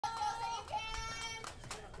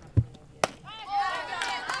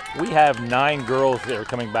We have 9 girls that are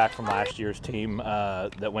coming back from last year's team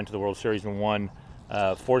that went to the World Series and won.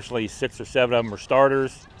 Fortunately, 6 or 7 of them are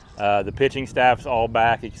starters. The pitching staff's all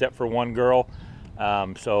back except for 1 girl,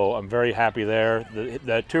 so I'm very happy there.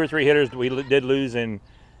 The 2 or 3 hitters that we did lose in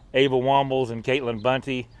Ava Wombles and Caitlin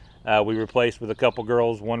Bunty, we replaced with a couple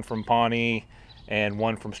girls, 1 from Pawnee and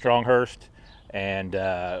 1 from Stronghurst, and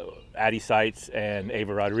Addie Seitz and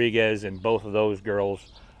Ava Rodriguez, and both of those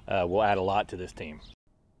girls will add a lot to this team.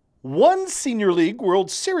 One Senior League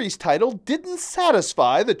World Series title didn't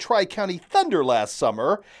satisfy the Tri-County Thunder last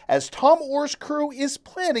summer, as Tom Orr's crew is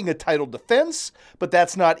planning a title defense, but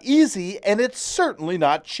that's not easy and it's certainly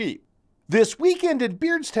not cheap. This weekend in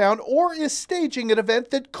Beardstown, Orr is staging an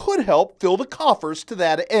event that could help fill the coffers to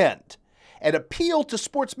that end, and appeal to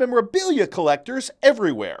sports memorabilia collectors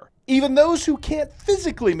everywhere, even those who can't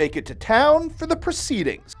physically make it to town for the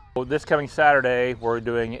proceedings. This coming Saturday, we're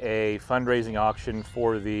doing a fundraising auction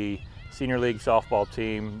for the Senior League softball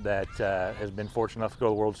team that has been fortunate enough to go to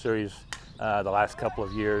the World Series the last couple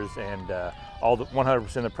of years, and all the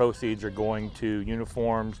 100% of the proceeds are going to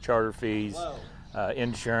uniforms, charter fees,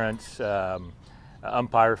 insurance,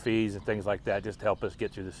 umpire fees, and things like that, just to help us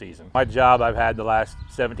get through the season. My job I've had the last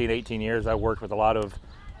 17, 18 years, I worked with a lot of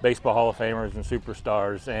baseball Hall of Famers and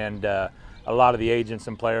superstars, and a lot of the agents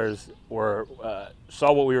and players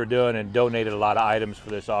saw what we were doing and donated a lot of items for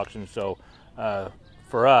this auction. So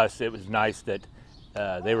for us, it was nice that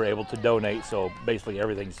they were able to donate. So basically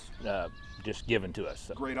everything's just given to us.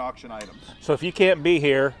 Great auction items. So if you can't be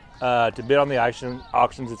here to bid on the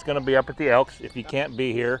auctions, it's going to be up at the Elks. If you can't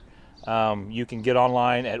be here, you can get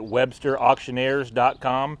online at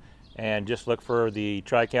websterauctioneers.com and just look for the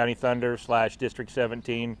Tri-County Thunder / District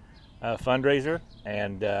 17 fundraiser,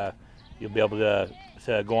 and you'll be able to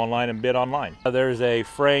go online and bid online. There's a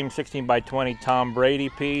framed 16 by 20 Tom Brady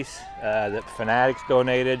piece that Fanatics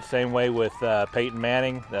donated. Same way with Peyton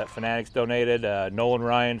Manning that Fanatics donated. Nolan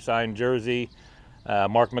Ryan signed jersey.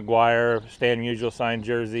 Mark McGuire, Stan Musial signed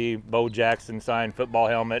jersey. Bo Jackson signed football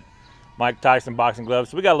helmet. Mike Tyson boxing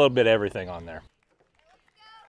gloves. So we got a little bit of everything on there.